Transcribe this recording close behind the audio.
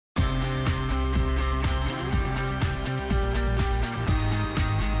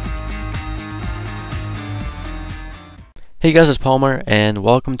Hey guys, it's Palmer, and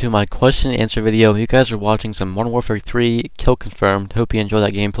welcome to my question and answer video. You guys are watching some Modern Warfare 3 Kill Confirmed. Hope you enjoy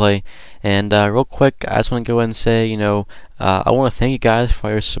that gameplay. And real quick, I just want to go ahead and say, I want to thank you guys for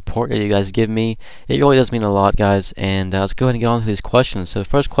your support that you guys give me. It really does mean a lot, guys. And let's go ahead and get on to these questions. So the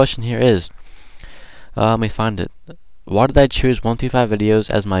first question here is, let me find it. Why did I choose 125 videos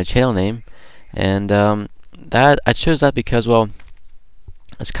as my channel name? And that I chose that because, well,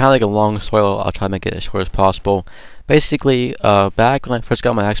 it's kind of like a long story. I'll try to make it as short as possible. Basically, back when I first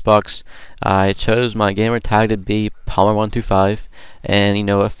got my Xbox, I chose my gamer tag to be Palmer125. And,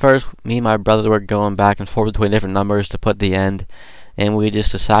 at first, me and my brother were going back and forth between different numbers to put the end. And we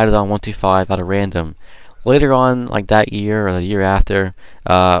just decided on 125 out of random. Later on, like that year or the year after,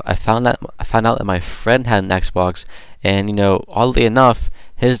 I found out that my friend had an Xbox. And, oddly enough,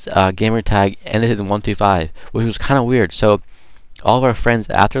 his gamer tag ended in 125, which was kind of weird. So all of our friends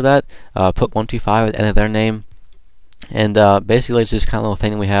after that put 125 at the end of their name, and basically it's just kind of a little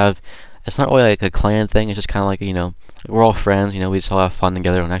thing that we have. It's not really like a clan thing. It's just kind of like we're all friends. We just all have fun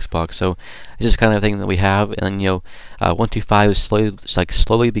together on Xbox. So it's just kind of a thing that we have. And 125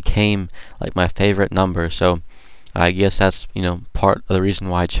 slowly became like my favorite number. So I guess that's part of the reason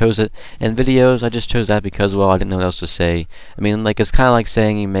why I chose it. And videos, I just chose that because, well, I didn't know what else to say. I mean, like, it's kind of like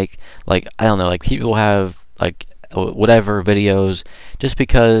saying you make, like, I don't know, like people have like whatever videos. Just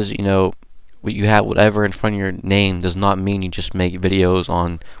because you have whatever in front of your name does not mean you just make videos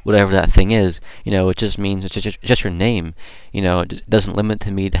on whatever that thing is. It just means it's just your name. It doesn't limit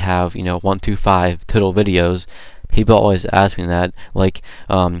to me to have 125 total videos. People always ask me that, like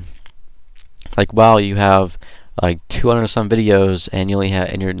wow, you have like 200 some videos and you only have,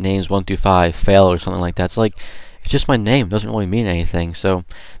 and your name's 125 fail or something like that. It's like, it's just my name, it doesn't really mean anything. So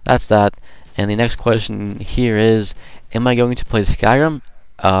that's that. And the next question here is, am I going to play Skyrim?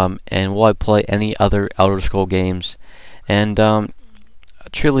 And will I play any other Elder Scrolls games? And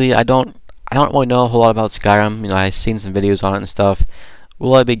truly, I don't really know a whole lot about Skyrim. I've seen some videos on it and stuff.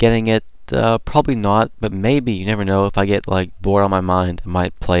 Will I be getting it? Probably not, but maybe. You never know. If I get like bored on my mind, I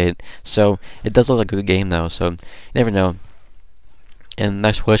might play it. So it does look like a good game though. So you never know. And the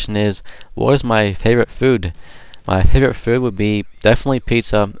next question is, what is my favorite food? My favorite food would be definitely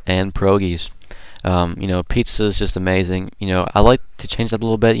pizza and pierogies. Pizza is just amazing. I like to change that a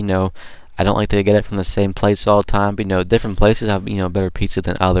little bit. I don't like to get it from the same place all the time. But different places have better pizza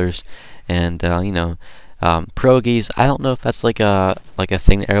than others. And pierogies, I don't know if that's like a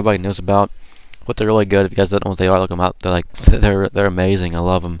thing that everybody knows about, but they're really good. If you guys don't know what they are, look them up. They're amazing. I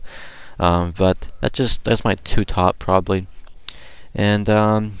love them. But that's my two top probably.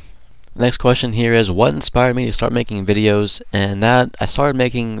 And next question here is, what inspired me to start making videos? And that I started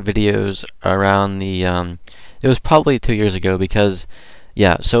making videos around the it was probably 2 years ago, because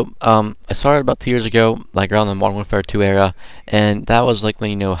I started about 2 years ago, like around the Modern Warfare 2 era, and that was like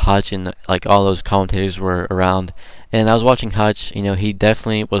when Hutch and like all those commentators were around. And I was watching Hutch. He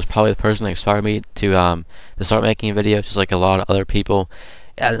definitely was probably the person that inspired me to start making videos, just like a lot of other people.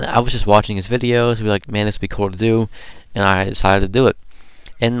 And I was just watching his videos, be like, man, this would be cool to do, and I decided to do it.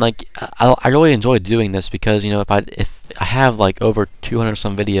 And like I really enjoy doing this because if I have like over 200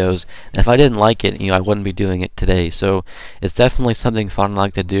 some videos, and if I didn't like it, I wouldn't be doing it today. So it's definitely something fun I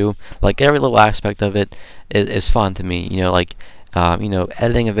like to do. Like every little aspect of it is fun to me.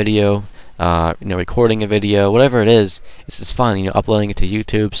 Editing a video, recording a video, whatever it is, it's fun. Uploading it to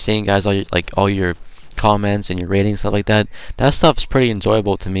YouTube, seeing guys all your comments and your ratings, stuff like that. That stuff's pretty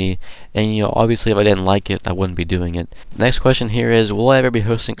enjoyable to me. And obviously if I didn't like it, I wouldn't be doing it. Next question here is, will I ever be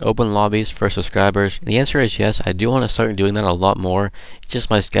hosting open lobbies for subscribers? The answer is yes. I do want to start doing that a lot more. It's just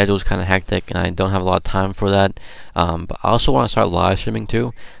my schedule is kind of hectic and I don't have a lot of time for that. But I also want to start live streaming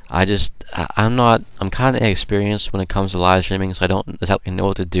too. I'm kind of inexperienced when it comes to live streaming, so I don't exactly know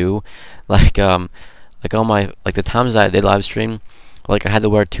what to do. Like on the times that I did live stream, like I had to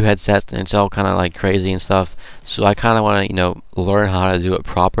wear 2 headsets and it's all kind of like crazy and stuff. So I kind of want to learn how to do it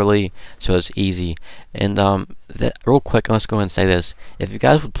properly so it's easy. And real quick, let's go ahead and say this: if you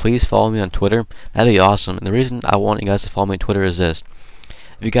guys would please follow me on Twitter, that'd be awesome. And the reason I want you guys to follow me on Twitter is this: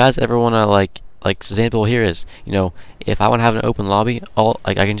 if you guys ever want to like example here is, if I want to have an open lobby,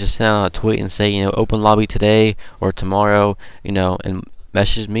 I can just send out a tweet and say open lobby today or tomorrow, and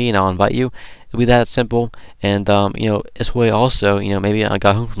message me and I'll invite you. It'll be that simple. And this way also, maybe I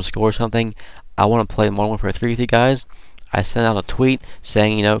got home from school or something, I want to play Modern Warfare 3 with you guys. I send out a tweet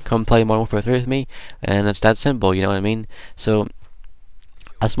saying, come play Modern Warfare 3 with me, and it's that simple, you know what I mean? So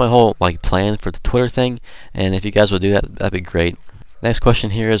that's my whole plan for the Twitter thing, and if you guys would do that, that'd be great. Next question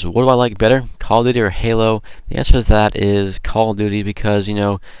here is, what do I like better, Call of Duty or Halo? The answer to that is Call of Duty, because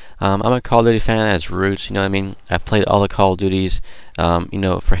I'm a Call of Duty fan at its roots. You know what I mean? I've played all the Call of Duties.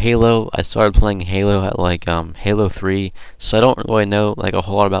 For Halo, I started playing Halo at Halo 3, so I don't really know like a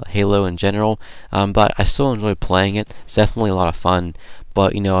whole lot about Halo in general. But I still enjoy playing it. It's definitely a lot of fun.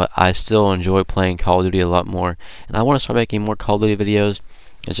 But I still enjoy playing Call of Duty a lot more, and I want to start making more Call of Duty videos.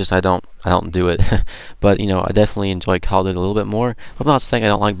 It's just I don't do it. But I definitely enjoy Call of Duty a little bit more. I'm not saying I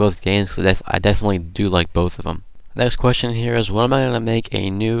don't like both games, because I definitely do like both of them. Next question here is, when am I going to make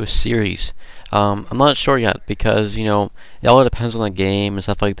a new series? I'm not sure yet, because it all depends on the game and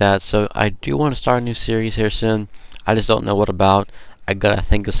stuff like that. So I do want to start a new series here soon. I just don't know what about. I gotta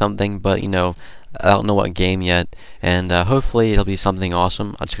think of something, but I don't know what game yet, and hopefully it'll be something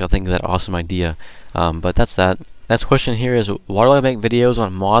awesome. I just gotta think of that awesome idea. But that's that. Next question here is, why do I make videos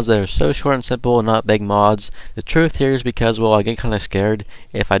on mods that are so short and simple and not big mods? The truth here is because, well, I get kind of scared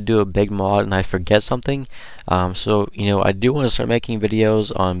if I do a big mod and I forget something. So I do want to start making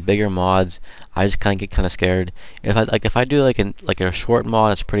videos on bigger mods. I just kind of get kind of scared. If I do like a short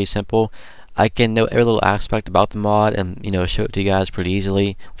mod that's pretty simple, I can know every little aspect about the mod and show it to you guys pretty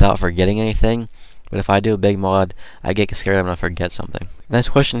easily without forgetting anything. But if I do a big mod, I get scared I'm going to forget something. Next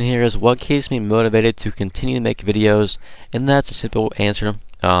question here is, what keeps me motivated to continue to make videos? And that's a simple answer.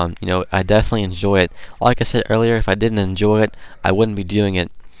 I definitely enjoy it. Like I said earlier, if I didn't enjoy it, I wouldn't be doing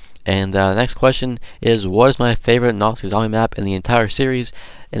it. And the next question is, what is my favorite Nazi Zombie map in the entire series?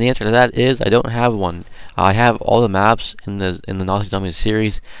 And the answer to that is, I don't have one. I have all the maps in the Nazi Zombie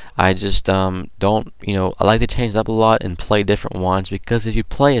series. I just don't, I like to change it up a lot and play different ones, because if you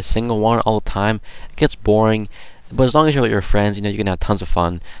play a single one all the time, it gets boring. But as long as you're with your friends, you can have tons of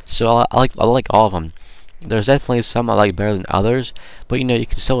fun. So I like all of them. There's definitely some I like better than others, but you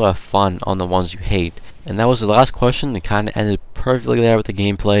can still have fun on the ones you hate. And that was the last question. It kind of ended perfectly there with the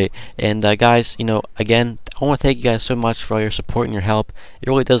gameplay. And guys, again, I want to thank you guys so much for all your support and your help. It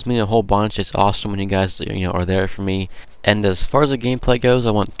really does mean a whole bunch. It's awesome when you guys are there for me. And as far as the gameplay goes,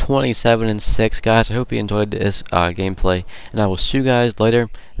 I went 27-6, guys. I hope you enjoyed this gameplay, and I will see you guys later.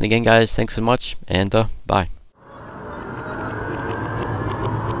 And again, guys, thanks so much, and bye.